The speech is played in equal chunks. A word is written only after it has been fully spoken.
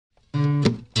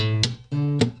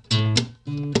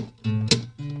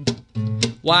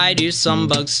Why do some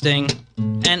bugs sting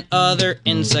and other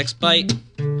insects bite?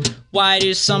 Why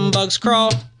do some bugs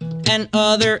crawl and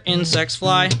other insects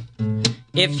fly?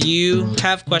 If you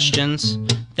have questions,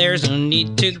 there's no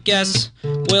need to guess.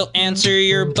 We'll answer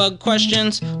your bug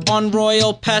questions on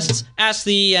Royal Pests, Ask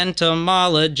the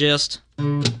Entomologist.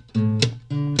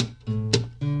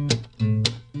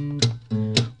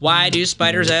 Why do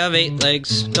spiders have 8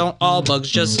 legs? Don't all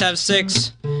bugs just have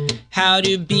 6? How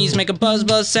do bees make a buzz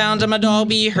buzz sound and my dog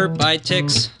be hurt by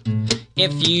ticks?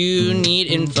 If you need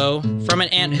info from an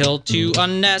anthill to a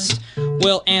nest,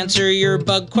 we'll answer your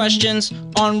bug questions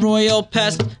on Royal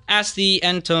Pest, Ask the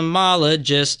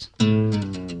Entomologist.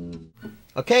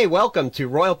 Okay, welcome to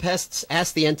Royal Pests,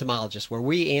 Ask the Entomologist, where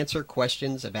we answer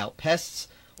questions about pests,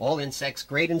 all insects,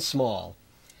 great and small,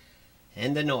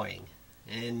 and annoying.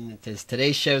 And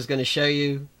today's show is going to show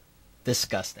you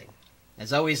disgusting.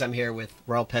 As always, I'm here with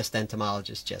Royal Pest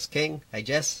Entomologist Jess King. Hi,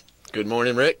 Jess. Good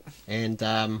morning, Rick. And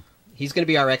he's going to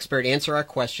be our expert, answer our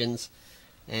questions,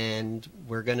 and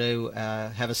we're going to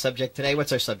have a subject today.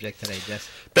 What's our subject today, Jess?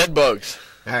 Bed bugs.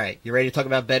 All right, you ready to talk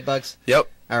about bed bugs? Yep.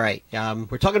 All right,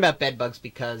 we're talking about bed bugs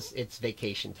because it's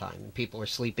vacation time and people are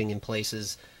sleeping in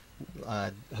places,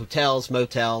 hotels,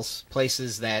 motels,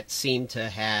 places that seem to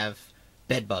have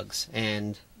bed bugs,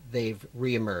 and they've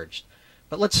reemerged.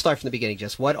 But let's start from the beginning,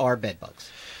 Jess. What are bed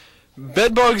bugs?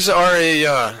 Bed bugs are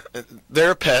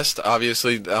they're a pest,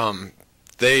 obviously.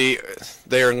 Their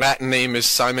Latin name is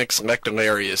Cimex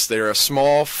lectularius. They're a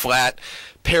small, flat,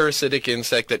 parasitic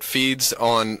insect that feeds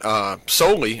on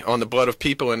solely on the blood of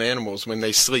people and animals when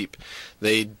they sleep.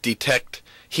 They detect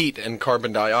heat and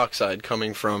carbon dioxide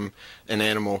coming from an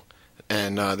animal,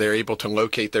 and they're able to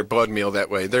locate their blood meal that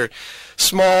way. They're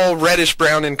small,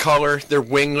 reddish-brown in color. They're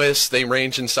wingless. They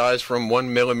range in size from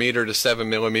 1 millimeter to 7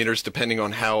 millimeters, depending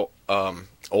on how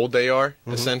old they are,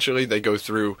 essentially. They go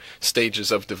through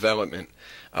stages of development.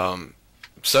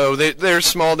 So they're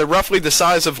small. They're roughly the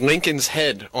size of Lincoln's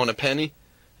head on a penny.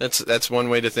 That's one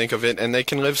way to think of it. And they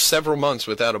can live several months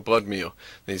without a blood meal,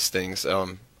 these things,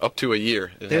 up to a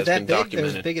year. They're that big? They're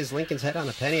as big as Lincoln's head on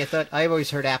a penny? I've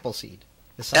always heard appleseed.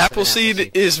 Appleseed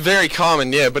is very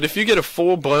common, yeah, but if you get a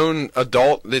full-blown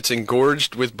adult that's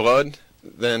engorged with blood,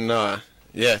 then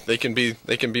yeah, they can be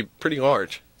pretty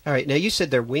large. All right, now you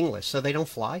said they're wingless, so they don't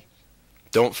fly?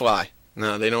 Don't fly.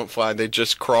 No, they don't fly. They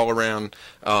just crawl around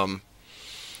and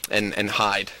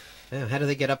hide. Yeah, how do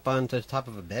they get up onto the top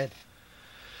of a bed?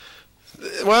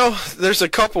 Well, there's a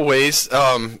couple ways.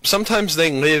 Sometimes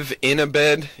they live in a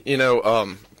bed, you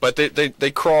know, but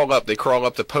they crawl up. They crawl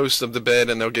up the posts of the bed,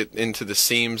 and they'll get into the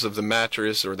seams of the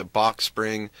mattress or the box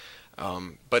spring.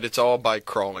 But it's all by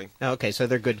crawling. Okay, so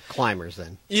they're good climbers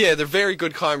then. Yeah, they're very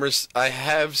good climbers. I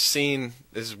have seen,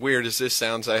 as weird as this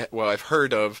sounds, I've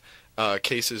heard of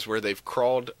cases where they've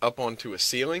crawled up onto a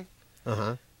ceiling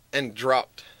and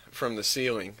dropped from the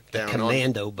ceiling down.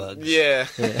 Commando bugs. Yeah,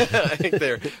 I think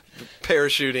they're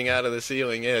parachuting out of the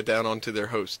ceiling, yeah, down onto their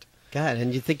host. God,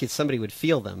 and you'd think somebody would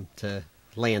feel them to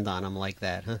land on them like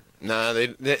that, huh? Nah,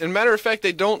 as a matter of fact,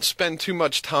 they don't spend too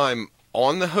much time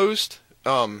on the host.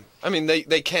 I mean,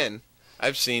 they can.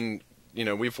 I've seen, you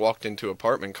know, we've walked into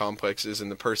apartment complexes and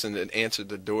the person that answered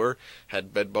the door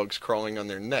had bed bugs crawling on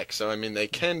their neck. So, I mean, they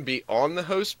can be on the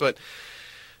host, but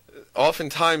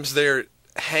oftentimes they're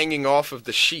hanging off of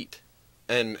the sheet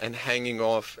and hanging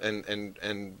off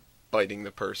and biting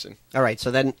the person. All right,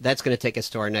 so then that's going to take us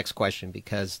to our next question,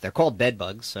 because they're called bed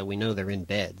bugs, so we know they're in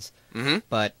beds.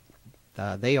 But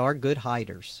they are good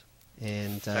hiders.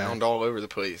 And found all over the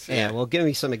place. Yeah, well, give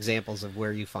me some examples of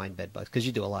where you find bed bugs, because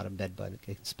you do a lot of bed bug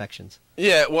inspections.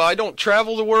 Yeah, well, I don't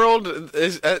travel the world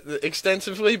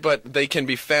extensively, but they can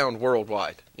be found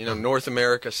worldwide. You know, North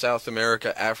America, South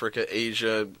America, Africa,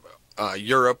 Asia,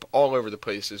 Europe, all over the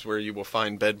places where you will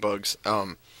find bed bugs.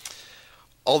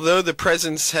 Although the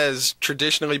presence has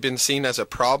traditionally been seen as a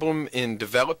problem in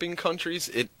developing countries,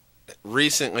 it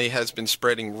recently has been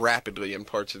spreading rapidly in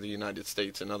parts of the United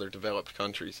States and other developed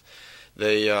countries.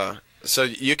 So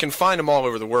you can find them all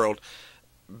over the world.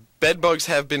 Bed bugs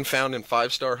have been found in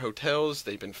 5-star hotels.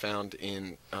 They've been found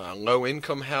in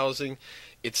low-income housing.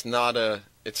 It's not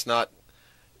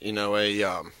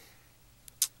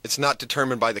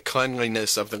determined by the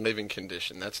cleanliness of the living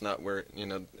condition. That's not where, you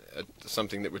know,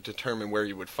 something that would determine where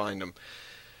you would find them.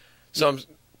 So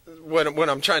what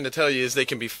I'm trying to tell you is they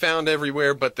can be found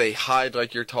everywhere, but they hide,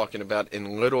 like you're talking about,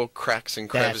 in little cracks and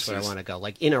crevices. That's where I want to go,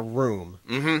 like in a room.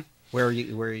 Where are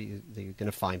you going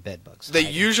to find bed bugs? They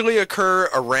usually occur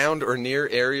around or near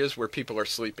areas where people are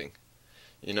sleeping.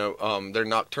 You know, they're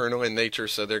nocturnal in nature,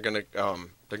 so they're going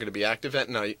to be active at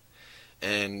night.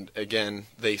 and again,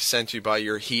 they sense you by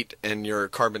your heat and your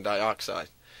carbon dioxide.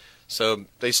 So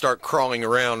they start crawling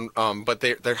around, but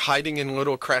they're hiding in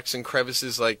little cracks and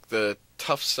crevices like the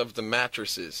tufts of the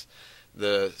mattresses,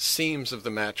 the seams of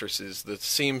the mattresses, the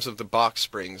seams of the box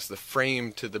springs, the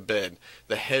frame to the bed,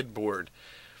 the headboard.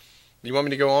 You want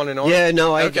me to go on and on? Yeah,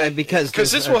 no, okay. Because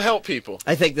this will help people.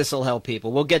 I think this will help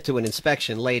people. We'll get to an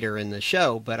inspection later in the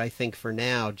show, but I think for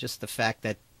now, just the fact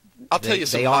that I'll tell you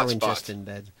some they hot aren't spots. just in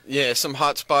bed. Yeah, some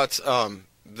hot spots.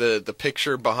 The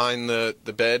picture behind the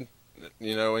bed,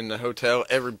 you know, in the hotel,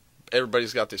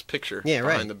 everybody's got this picture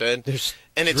behind the bed.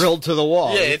 And it's drilled to the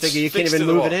wall. Yeah, you can't even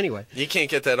move it anyway. You can't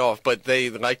get that off, but they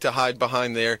like to hide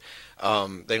behind there.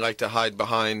 They like to hide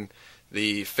behind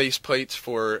the face plates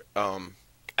for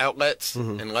outlets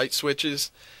and light switches,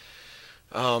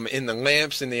 in the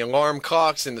lamps, in the alarm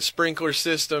clocks, in the sprinkler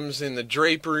systems, in the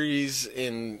draperies,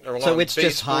 in alarm So it's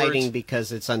just baseboards. hiding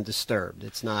because it's undisturbed.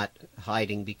 It's not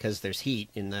hiding because there's heat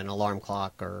in an alarm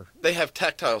clock or... They have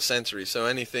tactile sensory, so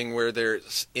anything where they're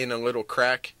in a little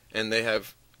crack and they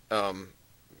have,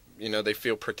 you know, they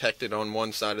feel protected on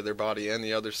one side of their body and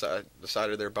the other side, the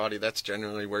side of their body, that's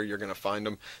generally where you're going to find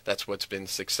them. That's what's been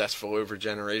successful over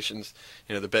generations.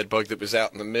 You know, the bed bug that was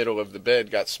out in the middle of the bed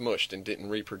got smushed and didn't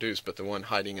reproduce, but the one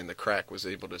hiding in the crack was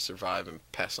able to survive and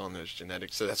pass on those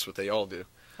genetics. So that's what they all do.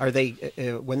 Are they,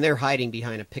 when they're hiding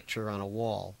behind a picture on a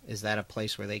wall, is that a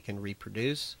place where they can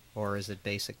reproduce? Or is it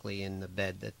basically in the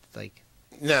bed that, like...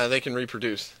 No, they can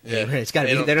reproduce. Yeah, It's got to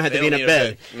be. They don't have to be in a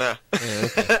bed. No.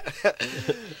 Okay.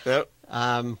 Nope.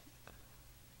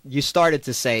 You started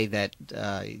to say that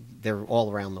they're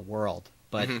all around the world,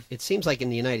 but it seems like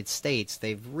in the United States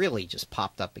they've really just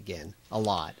popped up again a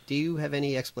lot. Do you have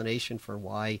any explanation for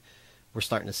why we're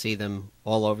starting to see them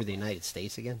all over the United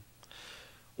States again?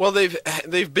 Well,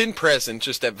 they've been present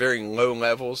just at very low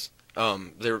levels.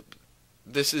 Keep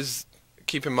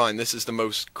in mind, this is the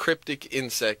most cryptic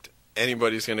insect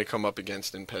anybody's going to come up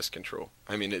against in pest control.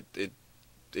 I mean, it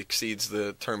exceeds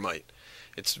the termite.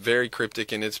 It's very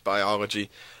cryptic in its biology.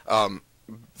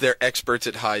 They're experts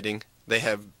at hiding. They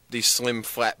have these slim,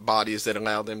 flat bodies that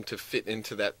allow them to fit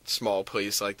into that small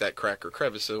place like that crack or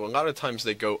crevice. So a lot of times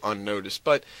they go unnoticed.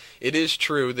 But it is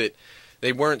true that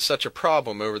they weren't such a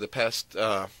problem over the past,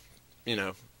 you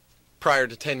know, prior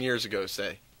to 10 years ago,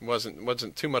 say. It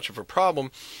wasn't too much of a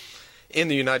problem. In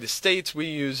the United States, we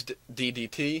used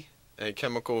DDT, a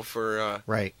chemical for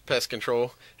pest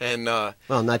control, and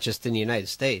well, not just in the United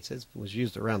States; it was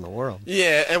used around the world.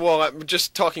 Yeah, and well, I'm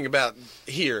just talking about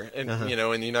here, and you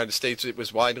know, in the United States, it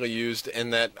was widely used,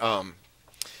 and that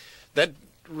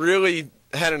really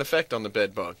had an effect on the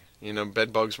bed bug. You know,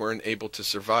 bed bugs weren't able to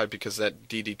survive because that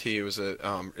DDT was a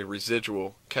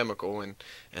residual chemical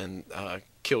and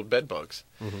killed bed bugs.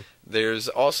 There's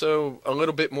also a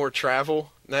little bit more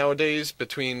travel nowadays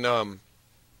between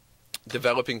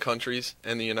developing countries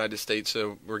and the United States,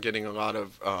 so we're getting a lot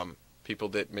of people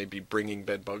that may be bringing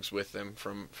bed bugs with them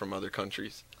from other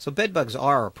countries. So bed bugs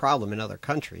are a problem in other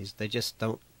countries. They just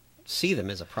don't see them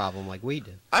as a problem like we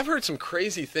do. I've heard some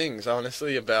crazy things,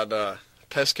 honestly, about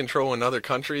pest control in other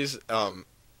countries.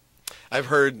 I've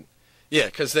heard, yeah,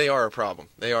 because they are a problem.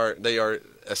 They are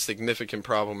a significant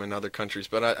problem in other countries.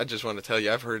 But I just want to tell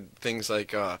you, I've heard things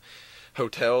like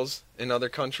hotels in other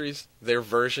countries, their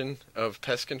version of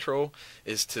pest control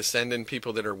is to send in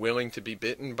people that are willing to be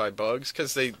bitten by bugs,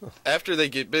 because after they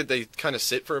get bit, they kind of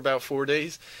sit for about 4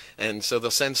 days, and so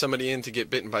they'll send somebody in to get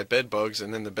bitten by bed bugs,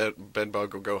 and then the bed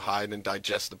bug will go hide and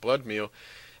digest the blood meal,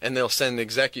 and they'll send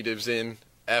executives in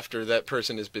after that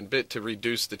person has been bit to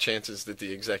reduce the chances that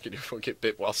the executive will get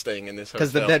bit while staying in this hotel.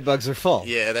 Because the bed bugs are full.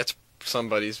 Yeah, that's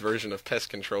somebody's version of pest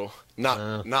control.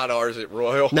 Not ours at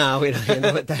Royal. No, we don't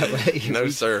handle it that way. No,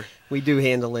 sir. We do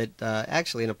handle it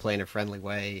actually in a planer-friendly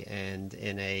way, and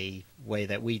in a way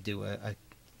that we do a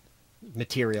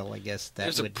material, I guess.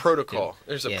 There's a protocol.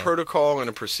 There's a protocol and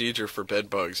a procedure for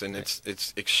bed bugs, and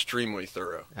it's extremely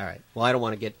thorough. All right. Well, I don't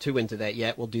want to get too into that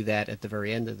yet. We'll do that at the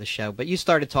very end of the show. But you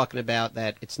started talking about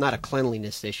that it's not a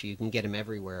cleanliness issue. You can get them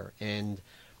everywhere, and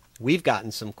we've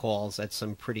gotten some calls at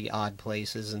some pretty odd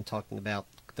places and talking about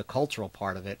the cultural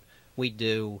part of it. We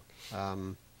do,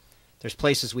 there's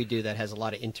places we do that has a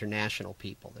lot of international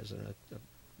people. There's a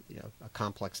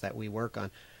complex that we work on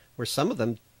where some of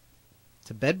them,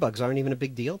 the bed bugs aren't even a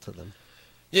big deal to them.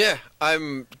 Yeah,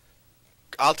 I'll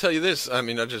tell you this. I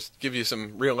mean, I'll just give you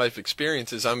some real life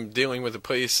experiences. I'm dealing with a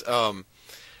place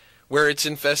where it's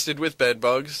infested with bed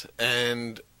bugs,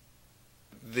 and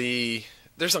there's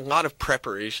a lot of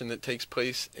preparation that takes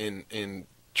place in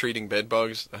treating bed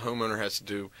bugs. The homeowner has to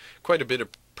do quite a bit of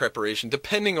preparation,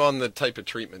 depending on the type of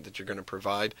treatment that you're going to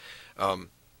provide.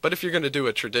 But if you're going to do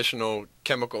a traditional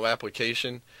chemical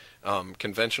application,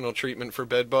 conventional treatment for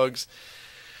bed bugs,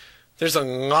 there's a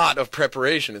lot of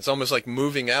preparation. It's almost like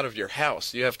moving out of your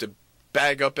house. You have to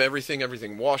bag up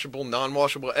everything washable,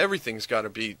 non-washable, everything's got to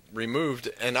be removed.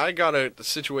 And I got a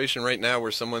situation right now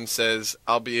where someone says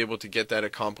I'll be able to get that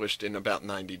accomplished in about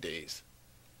 90 days.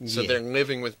 So they're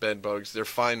living with bed bugs. They're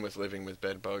fine with living with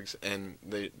bed bugs, and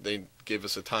they give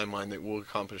us a timeline that we'll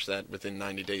accomplish that within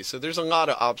 90 days. So there's a lot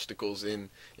of obstacles in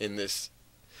this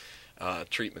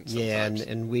treatment sometimes.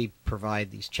 Yeah, and we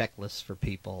provide these checklists for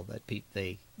people that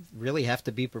they really have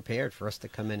to be prepared for us to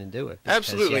come in and do it.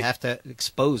 Absolutely. You have to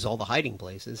expose all the hiding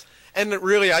places. And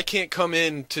really, I can't come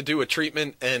in to do a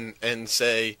treatment and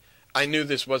say, I knew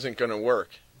this wasn't going to work,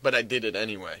 but I did it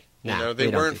anyway. You know, they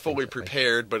weren't fully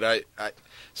prepared, but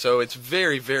so it's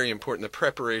very, very important. The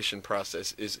preparation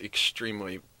process is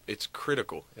it's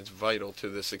critical. It's vital to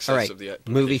the success of the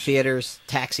application. Movie theaters,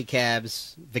 taxi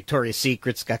cabs, Victoria's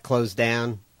Secrets got closed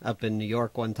down up in New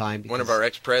York one time. One of our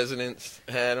ex-presidents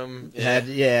had them.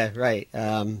 Yeah, right.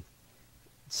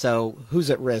 So who's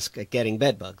at risk at getting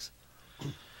bed bugs?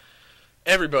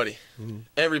 Everybody. Mm-hmm.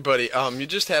 Everybody. You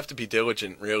just have to be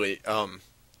diligent, really.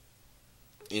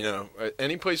 You know,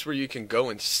 any place where you can go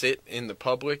and sit in the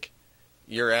public,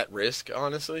 you're at risk,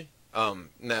 honestly.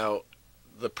 Now,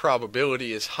 the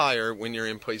probability is higher when you're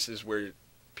in places where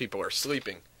people are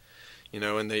sleeping, you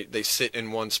know, and they sit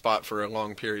in one spot for a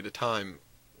long period of time,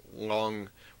 long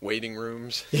waiting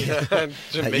rooms.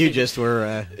 You just were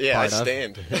I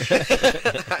stand.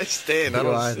 I stand. I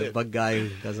don't sit. The bug guy who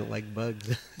doesn't like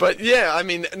bugs. But yeah, I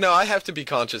mean, no, I have to be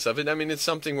conscious of it. I mean, it's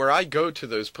something where I go to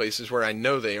those places where I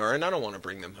know they are, and I don't want to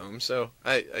bring them home. So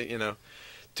I you know,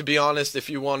 to be honest, if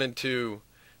you wanted to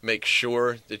make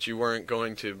sure that you weren't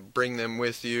going to bring them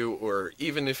with you, or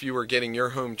even if you were getting your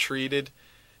home treated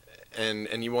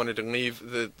and you wanted to leave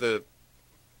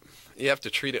you have to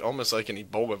treat it almost like an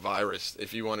Ebola virus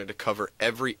if you wanted to cover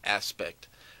every aspect,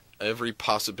 every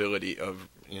possibility of,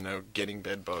 you know, getting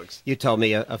bed bugs. You told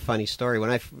me a funny story. When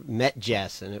I met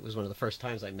Jess, and it was one of the first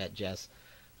times I met Jess,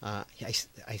 I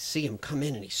see him come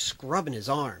in and he's scrubbing his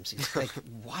arms. He's like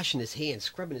washing his hands,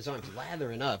 scrubbing his arms,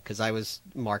 lathering up, because I was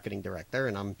marketing director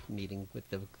and I'm meeting with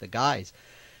the guys.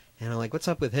 And I'm like, what's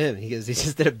up with him? He goes, he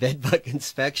just did a bed bug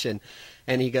inspection.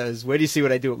 And he goes, where do you see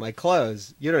what I do with my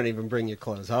clothes? You don't even bring your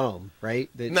clothes home, right?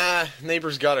 Nah,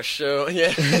 neighbors got to show.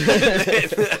 Yeah.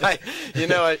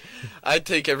 I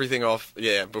take everything off,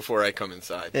 before I come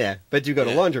inside. Yeah, but you go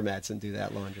to laundromats and do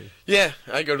that laundry. Yeah,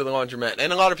 I go to the laundromat.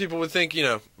 And a lot of people would think, you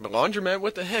know, the laundromat,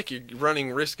 what the heck? You're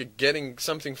running risk of getting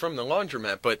something from the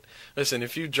laundromat. But listen,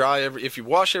 if you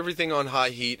wash everything on high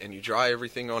heat and you dry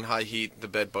everything on high heat, the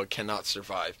bed bug cannot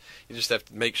survive. You just have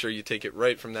to make sure you take it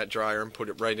right from that dryer and put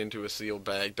it right into a sealed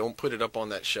bag. Don't put it up on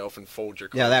that shelf and fold your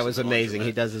clothes. Yeah, that was amazing.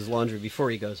 He does his laundry before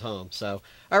he goes home. So,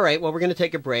 all right, well, we're going to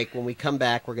take a break. When we come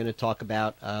back, we're going to talk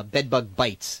about bed bug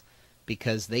bites,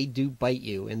 because they do bite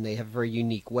you, and they have a very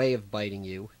unique way of biting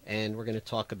you. And we're going to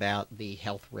talk about the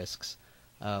health risks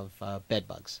of bed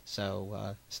bugs.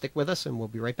 So stick with us, and we'll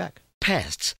be right back.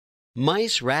 Pests.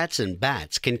 Mice, rats, and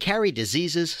bats can carry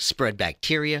diseases, spread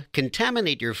bacteria,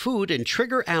 contaminate your food, and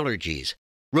trigger allergies.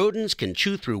 Rodents can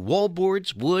chew through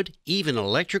wallboards, wood, even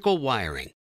electrical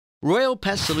wiring. Royal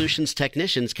Pest Solutions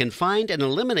technicians can find and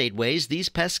eliminate ways these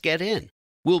pests get in.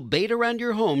 We'll bait around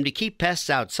your home to keep pests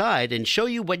outside and show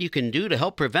you what you can do to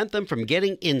help prevent them from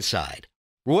getting inside.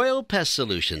 Royal Pest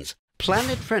Solutions,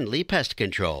 planet-friendly pest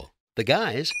control. The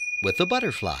guys with the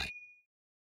butterfly.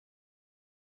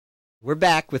 We're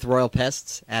back with Royal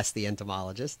Pests, Ask the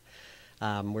Entomologist.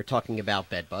 We're talking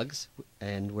about bed bugs,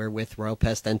 and we're with Royal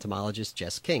Pest Entomologist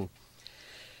Jess King.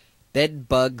 Bed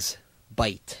bugs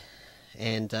bite.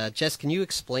 And Jess, can you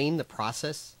explain the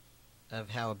process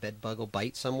of how a bed bug will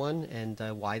bite someone and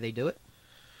why they do it?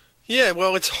 Yeah,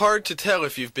 well, it's hard to tell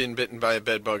if you've been bitten by a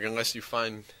bed bug unless you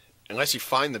find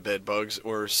the bed bugs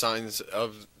or signs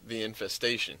of the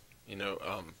infestation. You know,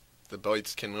 the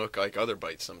bites can look like other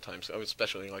bites sometimes,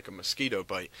 especially like a mosquito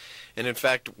bite. And in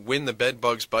fact, when the bed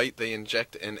bugs bite, they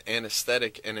inject an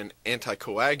anesthetic and an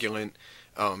anticoagulant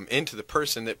into the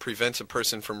person that prevents a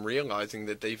person from realizing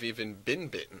that they've even been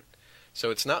bitten. So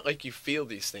it's not like you feel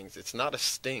these things. It's not a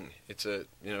sting. It's a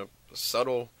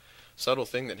subtle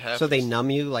thing that happens. So they numb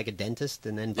you like a dentist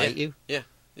and then bite you? Yeah.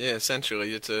 Yeah,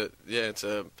 essentially, it's an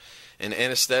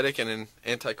anesthetic and an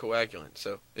anticoagulant.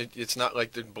 So it's not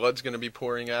like the blood's going to be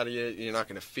pouring out of you. You're not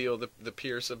going to feel the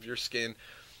pierce of your skin.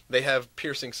 They have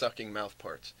piercing, sucking mouth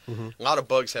parts. Mm-hmm. A lot of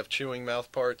bugs have chewing mouth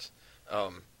parts,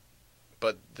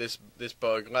 but this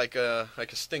bug, like a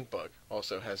stink bug,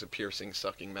 also has a piercing,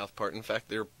 sucking mouth part. In fact,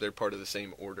 they're part of the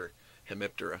same order,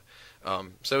 hemiptera.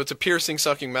 So it's a piercing,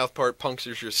 sucking mouthpart,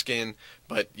 punctures your skin,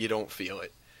 but you don't feel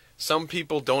it. Some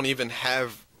people don't even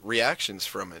have reactions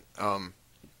from it.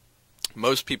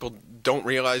 Most people don't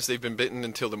realize they've been bitten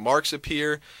until the marks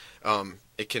appear.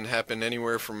 It can happen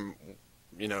anywhere from,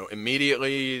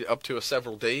 immediately up to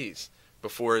several days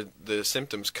before the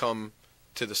symptoms come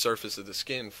to the surface of the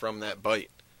skin from that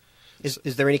bite.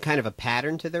 Is there any kind of a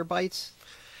pattern to their bites?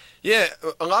 Yeah,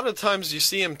 a lot of times you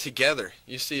see them together.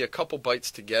 You see a couple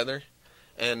bites together,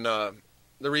 and the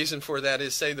reason for that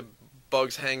is, say the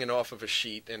bug's hanging off of a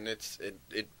sheet and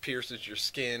it pierces your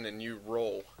skin and you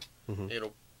roll. Mm-hmm.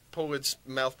 It'll pull its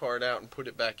mouth part out and put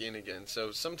it back in again.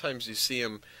 So sometimes you see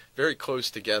them very close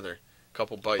together, a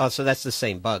couple bites. Oh, so that's the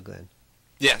same bug then?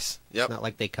 Yes. Yep. It's not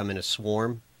like they come in a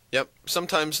swarm? Yep.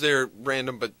 Sometimes they're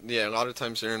random, but yeah, a lot of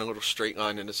times they're in a little straight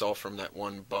line and it's all from that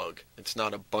one bug. It's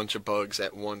not a bunch of bugs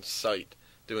at one site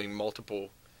doing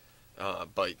multiple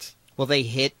bites. Will they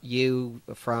hit you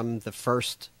from the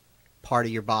first part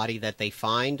of your body that they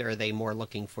find, or are they more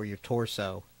looking for your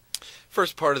torso?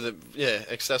 First part of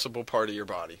accessible part of your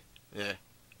body. Yeah.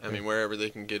 I mean, wherever they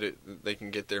can get it, they can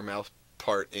get their mouth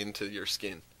part into your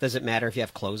skin. Does it matter if you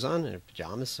have clothes on and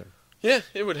pajamas? Or? Yeah,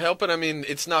 it would help, but I mean,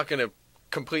 it's not going to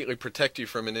completely protect you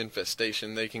from an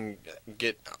infestation. They can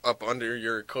get up under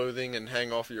your clothing and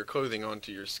hang off of your clothing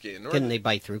onto your skin. Can they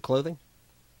bite through clothing?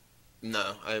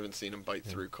 No, I haven't seen them bite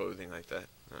through clothing like that.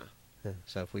 No.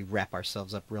 So if we wrap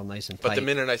ourselves up real nice and tight. But the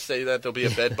minute I say that, there'll be a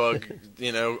bed bug,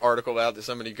 article out that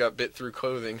somebody got bit through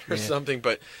clothing or something,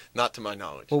 but not to my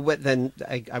knowledge. Well, then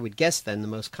I would guess then the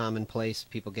most common place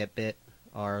people get bit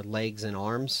are legs and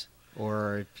arms,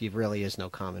 or if it really is no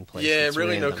common place. Yeah, it's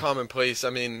really random. no common place. I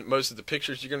mean, most of the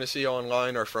pictures you're going to see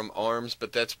online are from arms,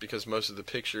 but that's because most of the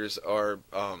pictures are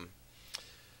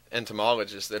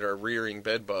entomologists that are rearing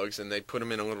bed bugs, and they put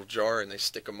them in a little jar and they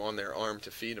stick them on their arm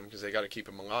to feed them because they got to keep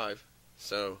them alive.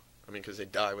 So, I mean, because they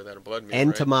die without a blood meal.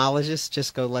 Entomologists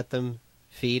just go let them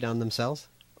feed on themselves?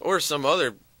 Or some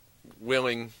other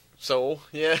willing soul,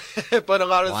 yeah. But a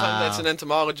lot of the time that's an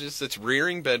entomologist that's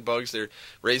rearing bed bugs. They're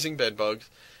raising bed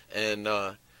bugs, and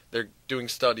they're doing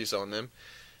studies on them.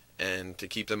 And to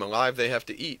keep them alive, they have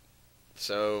to eat.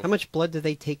 So, how much blood do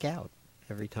they take out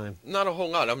every time? Not a whole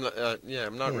lot. I'm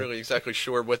not really exactly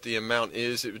sure what the amount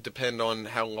is. It would depend on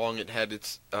how long it had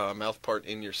its mouth part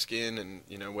in your skin,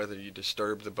 and whether you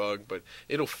disturb the bug. But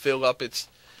it'll fill up its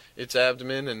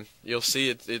abdomen, and you'll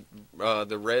see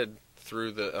the red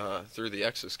through the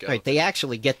exoskeleton. Right. They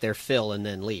actually get their fill and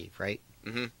then leave, right?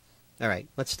 Mm-hmm. All right.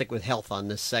 Let's stick with health on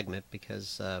this segment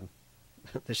because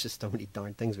there's just so many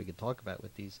darn things we could talk about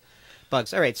with these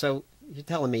bugs. All right. So you're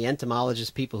telling me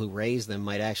entomologists, people who raise them,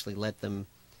 might actually let them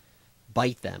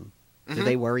bite them. Mm-hmm. Do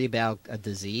they worry about a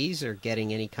disease or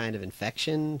getting any kind of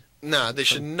infection? No, they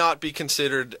should not be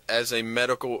considered as a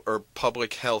medical or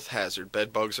public health hazard.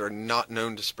 Bed bugs are not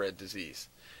known to spread disease.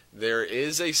 There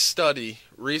is a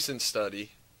recent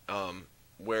study,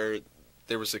 where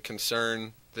there was a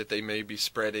concern that they may be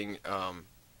spreading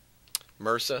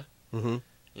MRSA, mm-hmm.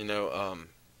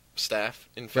 staph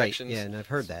infections. Right, yeah, and I've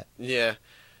heard that. Yeah,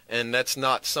 and that's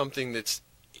not something that's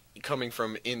coming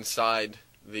from inside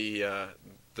the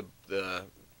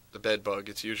bed bug.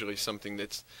 It's usually something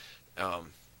that's,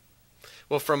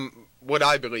 well, from what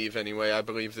I believe anyway, I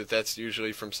believe that that's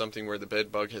usually from something where the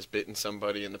bed bug has bitten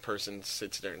somebody and the person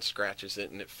sits there and scratches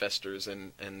it and it festers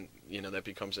and that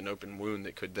becomes an open wound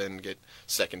that could then get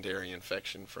secondary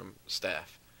infection from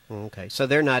staph. Okay, so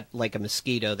they're not like a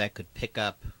mosquito that could pick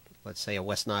up, let's say, a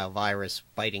West Nile virus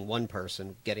biting one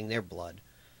person, getting their blood,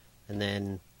 and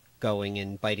then going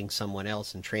and biting someone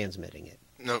else and transmitting it.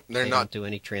 No, they not. Don't do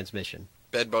any transmission.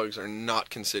 Bed bugs are not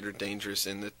considered dangerous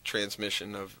in the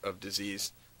transmission of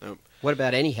disease. Nope. What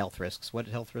about any health risks? What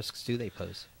health risks do they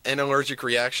pose? An allergic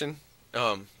reaction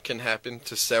can happen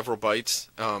to several bites,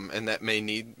 and that may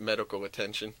need medical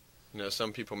attention.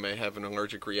 Some people may have an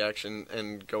allergic reaction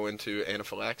and go into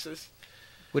anaphylaxis.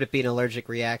 Would it be an allergic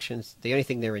reaction? The only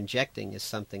thing they're injecting is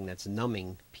something that's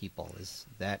numbing people. Is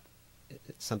that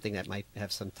something that might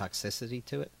have some toxicity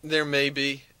to it? There may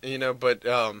be, but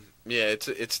yeah,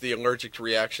 it's the allergic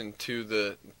reaction to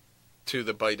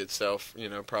the bite itself,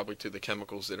 probably to the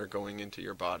chemicals that are going into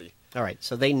your body. All right,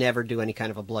 so they never do any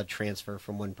kind of a blood transfer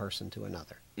from one person to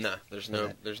another. No, there's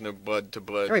no blood to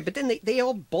blood. All right, but then they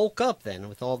all bulk up then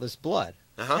with all this blood.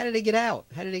 Uh-huh. How did they get out?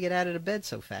 How did they get out of the bed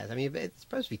so fast? I mean, it's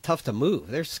supposed to be tough to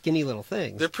move. They're skinny little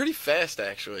things. They're pretty fast,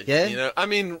 actually. Yeah? I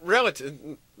mean,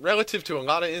 relative to a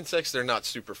lot of insects, they're not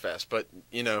super fast, but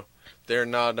they're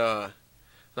not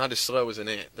as slow as an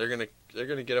ant. They're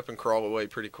gonna get up and crawl away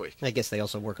pretty quick. I guess they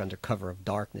also work under cover of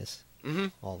darkness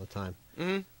all the time.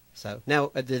 Mm-hmm. So now,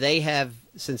 do they have,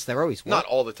 since they're always Not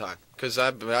all the time, because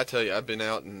I tell you, I've been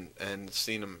out and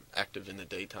seen them active in the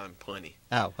daytime plenty.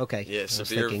 Oh, okay. Yeah,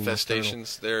 severe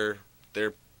infestations. They're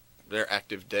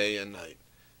active day and night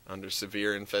under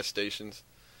severe infestations.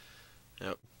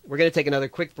 Yep. We're going to take another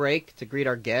quick break to greet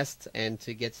our guests and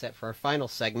to get set for our final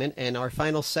segment. And our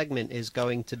final segment is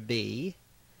going to be...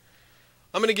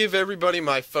 I'm going to give everybody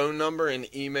my phone number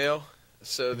and email.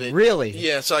 So that, really?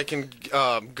 Yeah, so I can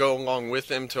go along with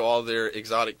them to all their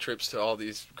exotic trips to all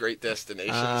these great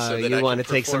destinations. So that you want to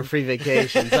take some free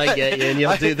vacations. I get you, and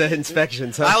you'll do the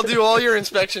inspections. Huh? I'll do all your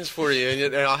inspections for you,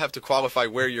 and I'll have to qualify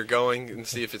where you're going and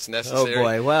see if it's necessary. Oh,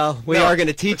 boy. Well, we are going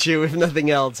to teach you, if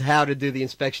nothing else, how to do the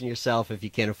inspection yourself if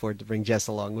you can't afford to bring Jess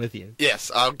along with you.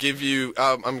 Yes, I'll give you,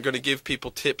 I'm going to give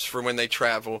people tips for when they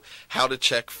travel, how to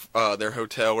check their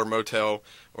hotel or motel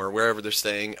or wherever they're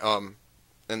staying,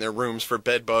 and their rooms for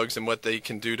bed bugs and what they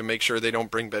can do to make sure they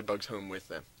don't bring bed bugs home with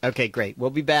them. Okay, great. We'll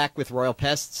be back with Royal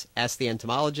Pests, Ask the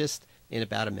Entomologist, in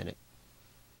about a minute.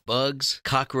 Bugs,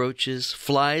 cockroaches,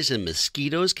 flies, and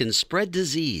mosquitoes can spread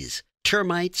disease.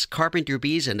 Termites, carpenter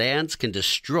bees, and ants can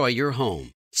destroy your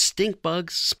home. Stink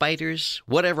bugs, spiders,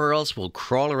 whatever else will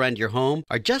crawl around your home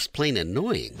are just plain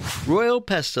annoying. Royal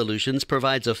Pest Solutions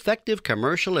provides effective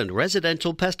commercial and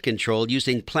residential pest control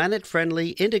using planet-friendly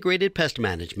integrated pest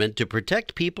management to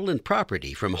protect people and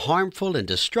property from harmful and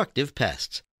destructive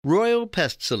pests. Royal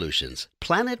Pest Solutions,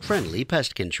 planet-friendly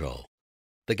pest control.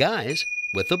 The guys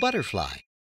with the butterfly.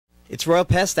 It's Royal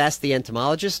Pest, Ask the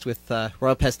Entomologist with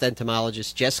Royal Pest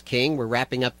Entomologist Jess King. We're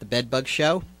wrapping up the bedbug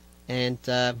show. And,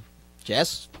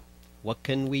 Jess, what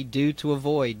can we do to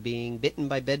avoid being bitten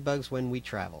by bedbugs when we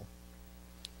travel?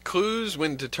 Clues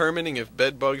when determining if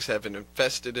bedbugs have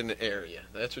infested an area.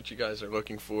 That's what you guys are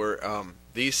looking for.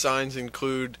 These signs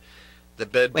include the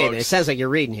bedbugs. Wait a minute, it sounds like you're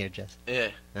reading here, Jess. Yeah.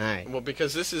 All right. Well,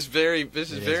 because this is very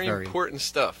important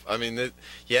stuff. I mean,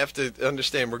 you have to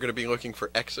understand we're going to be looking for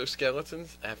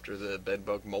exoskeletons after the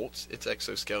bedbug molts its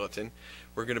exoskeleton.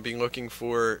 We're going to be looking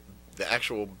for the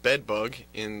actual bed bug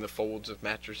in the folds of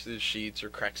mattresses, sheets, or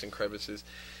cracks and crevices,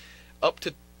 up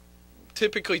to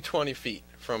typically 20 feet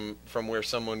from where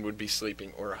someone would be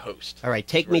sleeping or a host. All right,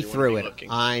 take me through it.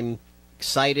 I'm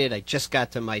excited. I just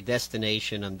got to my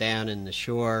destination. I'm down in the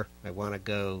shore. I want to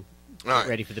go get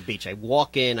ready for the beach. I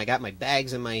walk in. I got my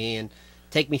bags in my hand.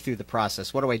 Take me through the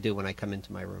process. What do I do when I come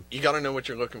into my room? You got to know what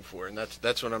you're looking for, and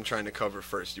that's what I'm trying to cover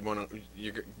first. You're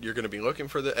going to be looking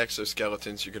for the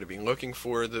exoskeletons. You're going to be looking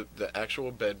for the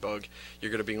actual bed bug.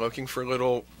 You're going to be looking for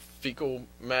little fecal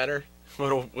matter,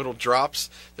 little drops.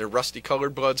 They're rusty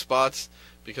colored blood spots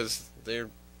because their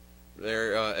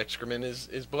excrement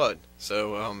is blood.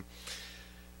 So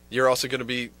you're also going to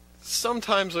be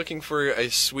sometimes looking for a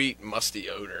sweet, musty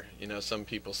odor. You know, some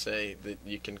people say that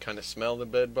you can kind of smell the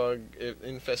bed bug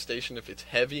infestation if it's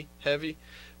heavy,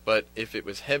 but if it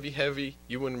was heavy,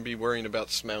 you wouldn't be worrying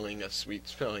about smelling a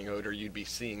sweet-smelling odor. You'd be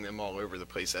seeing them all over the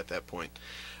place at that point.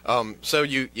 So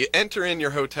you enter in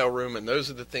your hotel room, and those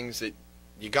are the things that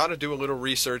you got to do a little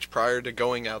research prior to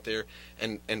going out there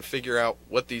and figure out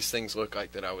what these things look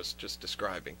like that I was just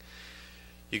describing.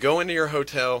 You go into your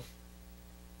hotel.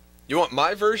 You want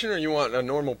my version or you want a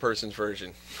normal person's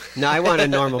version? No, I want a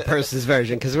normal person's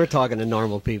version because we're talking to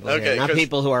normal people here, not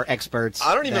people who are experts.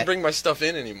 I don't even bring my stuff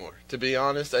in anymore. To be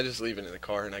honest, I just leave it in the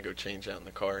car and I go change out in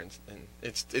the car, and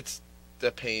it's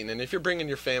a pain. And if you're bringing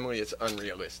your family, it's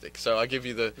unrealistic. So I give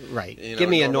you the right. Give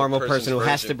me a normal person who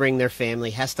has to bring their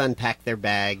family, has to unpack their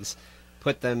bags,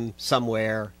 put them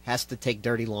somewhere, has to take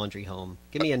dirty laundry home.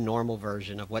 Give me a normal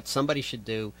version of what somebody should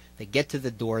do. They get to the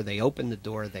door, they open the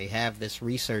door, they have this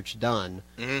research done.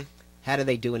 Mm-hmm. How do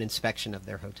they do an inspection of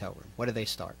their hotel room? What do they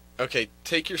start? Okay,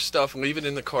 take your stuff, leave it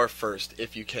in the car first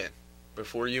if you can.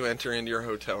 Before you enter into your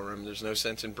hotel room, there's no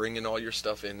sense in bringing all your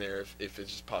stuff in there if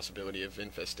there's a possibility of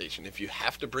infestation. If you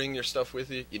have to bring your stuff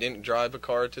with you, you didn't drive a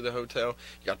car to the hotel,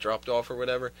 you got dropped off or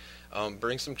whatever,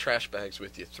 bring some trash bags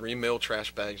with you. 3 mil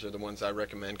trash bags are the ones I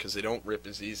recommend because they don't rip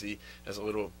as easy as a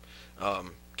little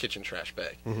kitchen trash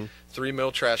bag. Mm-hmm. 3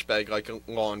 mil trash bag, like a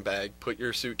lawn bag. Put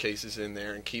your suitcases in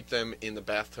there and keep them in the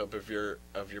bathtub of your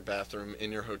bathroom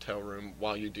in your hotel room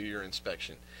while you do your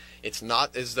inspection. It's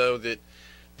not as though that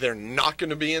they're not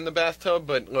going to be in the bathtub,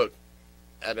 but look,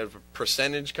 at a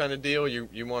percentage kind of deal,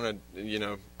 you want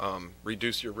to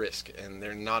reduce your risk, and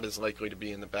they're not as likely to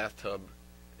be in the bathtub,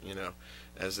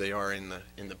 as they are in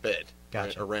the bed.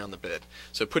 Gotcha. Right, around the bed.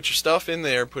 So put your stuff in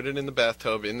there, put it in the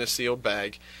bathtub in the sealed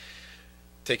bag.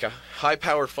 Take a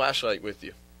high-powered flashlight with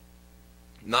you,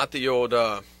 not the old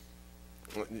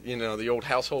you know, the old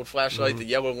household flashlight, the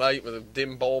yellow light with a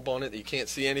dim bulb on it that you can't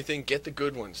see anything. Get the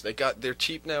good ones. They're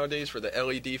cheap nowadays for the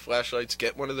LED flashlights.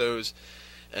 Get one of those,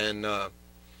 and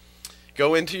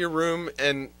go into your room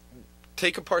and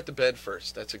take apart the bed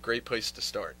first. That's a great place to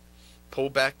start. Pull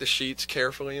back the sheets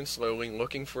carefully and slowly,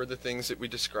 looking for the things that we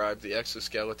described: the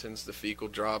exoskeletons, the fecal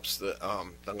drops, the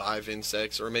live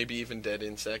insects, or maybe even dead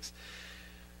insects.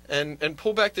 And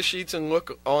pull back the sheets and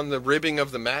look on the ribbing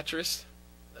of the mattress,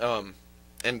 and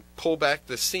pull back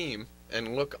the seam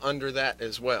and look under that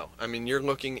as well. I mean, you're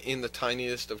looking in the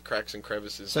tiniest of cracks and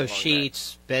crevices. So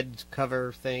sheets, bed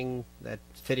cover thing, that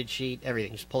fitted sheet,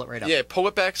 everything. Just pull it right up. Yeah, pull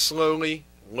it back slowly.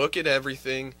 Look at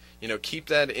everything. You know, keep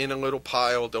that in a little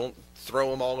pile. Don't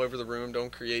throw them all over the room.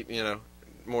 Don't create, you know,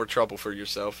 more trouble for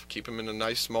yourself. Keep them in a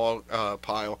nice small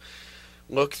pile.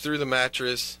 Look through the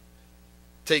mattress.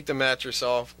 Take the mattress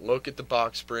off. Look at the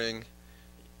box spring.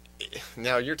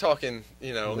 Now you're talking,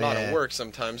 you know, a lot of work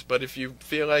sometimes, but if you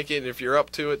feel like it, if you're up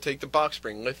to it, take the box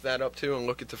spring, lift that up too, and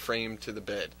look at the frame to the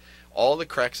bed. All the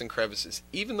cracks and crevices,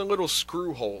 even the little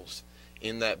screw holes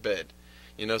in that bed.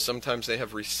 You know, sometimes they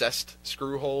have recessed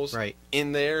screw holes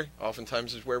in there.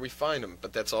 Oftentimes is where we find them,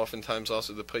 but that's oftentimes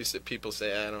also the place that people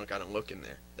say, I don't gotta look in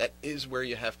there. That is where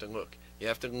you have to look. You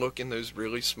have to look in those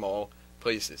really small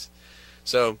places.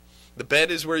 So the bed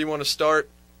is where you want to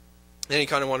start. And you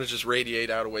kind of want to just radiate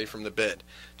out away from the bed,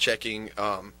 checking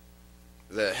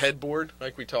the headboard,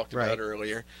 like we talked about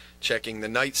earlier, checking the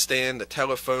nightstand, the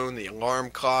telephone, the alarm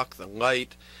clock, the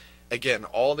light. Again,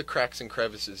 all the cracks and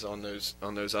crevices on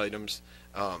those items.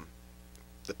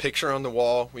 The picture on the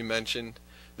wall we mentioned,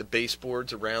 the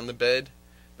baseboards around the bed.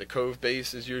 The cove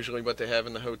base is usually what they have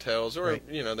in the hotels, or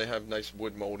you know, they have nice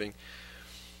wood molding.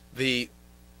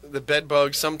 The bed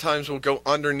bugs sometimes will go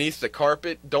underneath the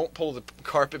carpet. Don't pull the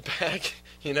carpet back.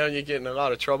 You know, you get in a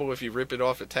lot of trouble if you rip it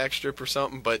off a tack strip or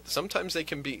something, but sometimes they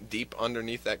can be deep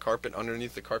underneath that carpet,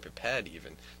 underneath the carpet pad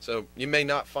even. So you may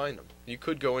not find them. You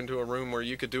could go into a room where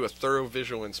you could do a thorough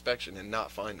visual inspection and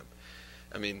not find them.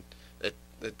 I mean,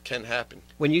 it can happen.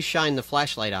 When you shine the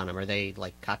flashlight on them, are they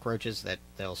like cockroaches that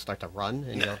they'll start to run?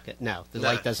 And no, the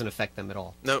light doesn't affect them at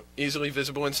all. No, easily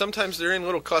visible. And sometimes they're in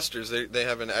little clusters. They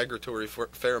have an aggretory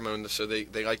pheromone, so they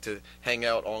like to hang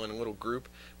out all in a little group,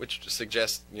 which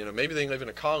suggests, you know, maybe they live in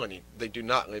a colony. They do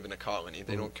not live in a colony.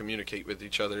 They don't communicate with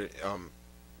each other,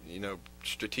 you know,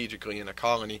 strategically in a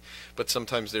colony, but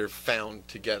sometimes they're found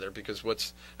together, because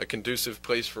what's a conducive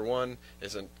place for one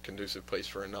isn't a conducive place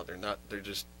for another. They're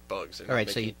just bugs. All right,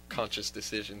 so you conscious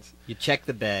decisions. You check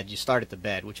the bed. You start at the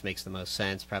bed, which makes the most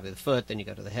sense. Probably the foot. Then you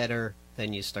go to the header.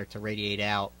 Then you start to radiate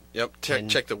out. Yep.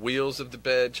 Check the wheels of the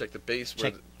bed. Check the base.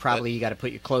 Probably you got to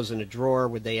put your clothes in a drawer.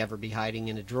 Would they ever be hiding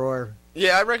in a drawer?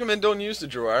 Yeah, I recommend don't use the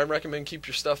drawer. I recommend keep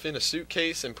your stuff in a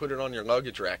suitcase and put it on your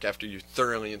luggage rack after you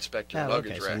thoroughly inspect your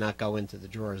luggage rack. So not go into the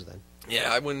drawers then. Yeah,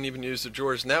 I wouldn't even use the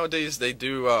drawers. Nowadays they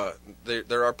do.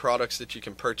 There are products that you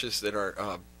can purchase that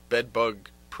are bed bug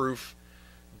proof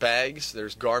bags.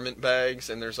 There's garment bags,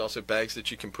 and there's also bags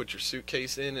that you can put your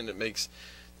suitcase in, and it makes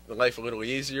life a little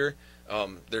easier.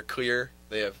 They're clear.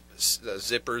 They have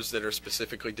zippers that are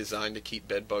specifically designed to keep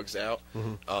bed bugs out.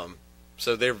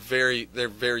 So they're very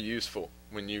useful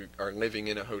when you are living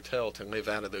in a hotel to live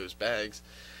out of those bags.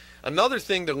 Another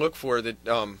thing to look for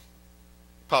that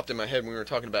popped in my head when we were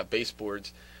talking about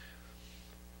baseboards: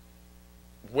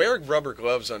 wear rubber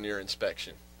gloves on your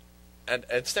inspection. And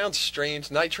it sounds strange,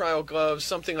 nitrile gloves,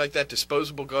 something like that,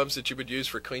 disposable gloves that you would use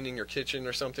for cleaning your kitchen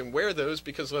or something. Wear those,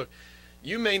 because look,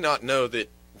 you may not know that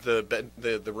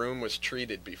the room was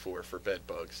treated before for bed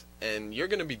bugs, and you're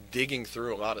going to be digging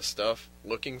through a lot of stuff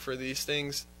looking for these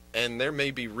things, and there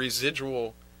may be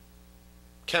residual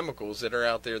chemicals that are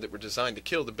out there that were designed to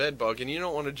kill the bed bug, and you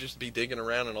don't want to just be digging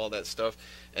around and all that stuff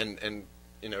and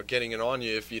you know, getting it on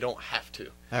you if you don't have to.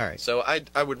 All right. So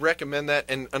I would recommend that.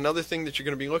 And another thing that you're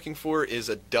going to be looking for is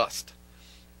a dust.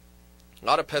 A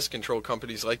lot of pest control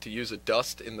companies like to use a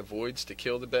dust in the voids to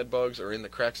kill the bed bugs, or in the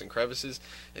cracks and crevices.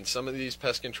 And some of these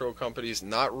pest control companies,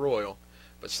 not Royal,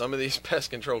 but some of these pest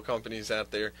control companies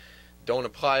out there don't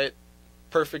apply it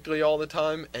perfectly all the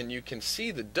time, and you can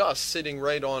see the dust sitting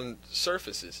right on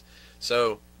surfaces.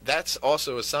 So that's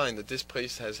also a sign that this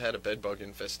place has had a bed bug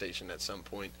infestation at some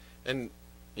point. And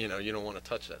you know, you don't want to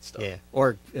touch that stuff. Yeah,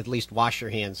 or at least wash your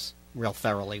hands real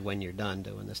thoroughly when you're done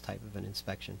doing this type of an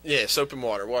inspection. Yeah, soap and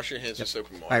water. Wash your hands with soap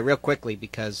and water. All right, real quickly,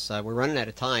 because we're running out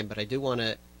of time, but I do want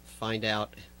to find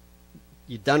out,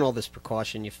 you've done all this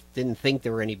precaution, you didn't think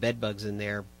there were any bed bugs in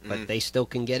there, but they still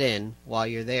can get in while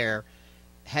you're there.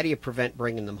 How do you prevent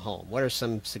bringing them home? What are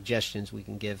some suggestions we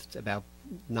can give about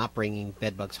not bringing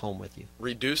bed bugs home with you?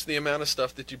 Reduce the amount of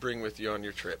stuff that you bring with you on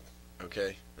your trip.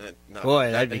 Okay.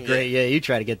 Boy, that'd be great. Yeah, you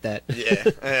try to get that.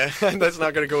 Yeah, that's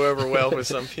not going to go over well with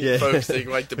some folks. They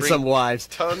like to bring some wives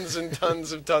tons and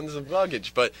tons of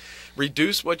luggage. But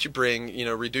reduce what you bring. You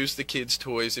know, reduce the kids'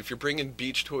 toys. If you're bringing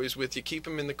beach toys with you, keep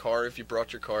them in the car. If you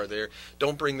brought your car there,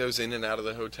 don't bring those in and out of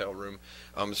the hotel room.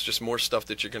 It's just more stuff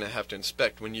that you're going to have to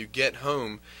inspect when you get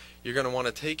home. You're going to want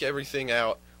to take everything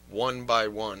out one by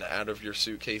one out of your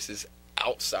suitcases,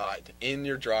 outside, in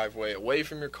your driveway, away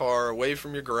from your car, away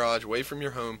from your garage, away from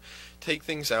your home. Take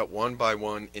things out one by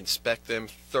one, inspect them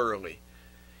thoroughly.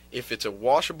 If it's a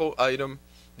washable item,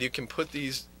 you can put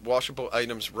these washable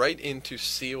items right into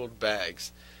sealed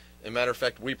bags. As a matter of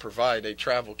fact, we provide a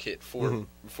travel kit for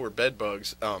bed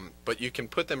bugs, but you can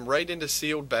put them right into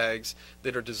sealed bags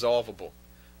that are dissolvable.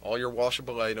 All your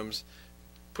washable items,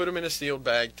 put them in a sealed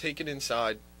bag, take it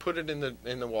inside, put it in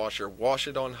the washer, wash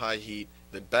it on high heat.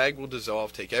 The bag will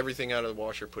dissolve, take everything out of the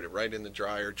washer, put it right in the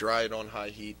dryer, dry it on high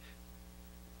heat.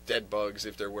 Dead bugs,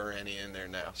 if there were any in there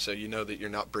now. So you know that you're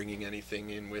not bringing anything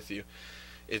in with you.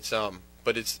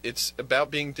 But it's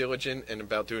about being diligent and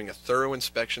about doing a thorough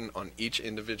inspection on each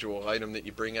individual item that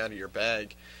you bring out of your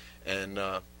bag. And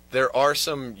there are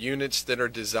some units that are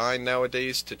designed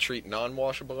nowadays to treat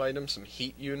non-washable items, some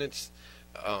heat units.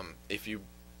 If you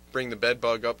bring the bed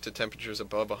bug up to temperatures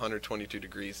above 122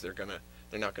 degrees, they're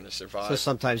not going to survive. So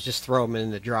sometimes just throw them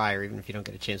in the dryer, even if you don't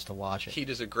get a chance to wash it. Heat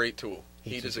is a great tool.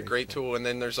 Heat is a great tool. And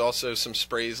then there's also some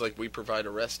sprays, like we provide a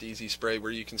Rest Easy spray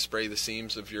where you can spray the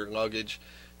seams of your luggage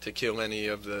to kill any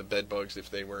of the bed bugs if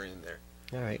they were in there.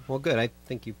 All right. Well, good. I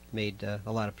think you made a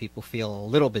lot of people feel a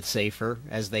little bit safer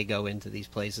as they go into these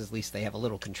places. At least they have a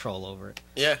little control over it.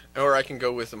 Yeah, or I can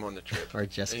go with them on the trip. Or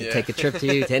Jess can take a trip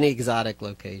to you to any exotic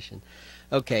location.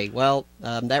 Okay, well,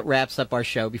 that wraps up our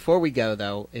show. Before we go,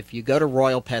 though, if you go to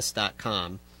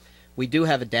royalpest.com, we do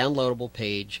have a downloadable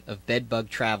page of bedbug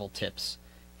travel tips.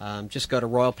 Just go to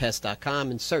royalpest.com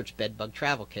and search bedbug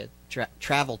travel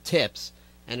tips,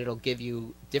 and it'll give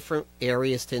you different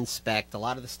areas to inspect, a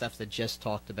lot of the stuff that Jess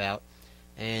talked about,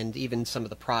 and even some of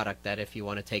the product that if you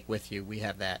want to take with you, we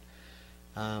have that.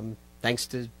 Thanks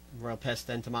to Royal Pest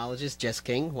Entomologist Jess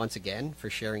King, once again, for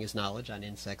sharing his knowledge on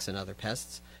insects and other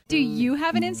pests. Do you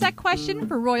have an insect question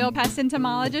for Royal Pest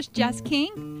Entomologist Jess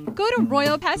King? Go to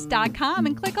royalpest.com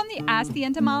and click on the Ask the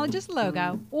Entomologist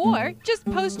logo, or just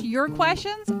post your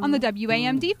questions on the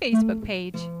WAMD Facebook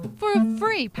page. For a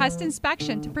free pest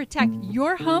inspection to protect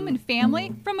your home and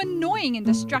family from annoying and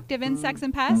destructive insects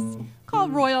and pests, call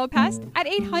Royal Pest at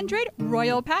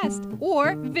 800-ROYAL-PEST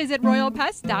or visit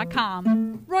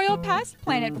royalpest.com. Royal Pest,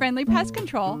 planet-friendly pest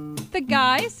control. The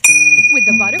guys with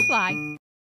the butterfly.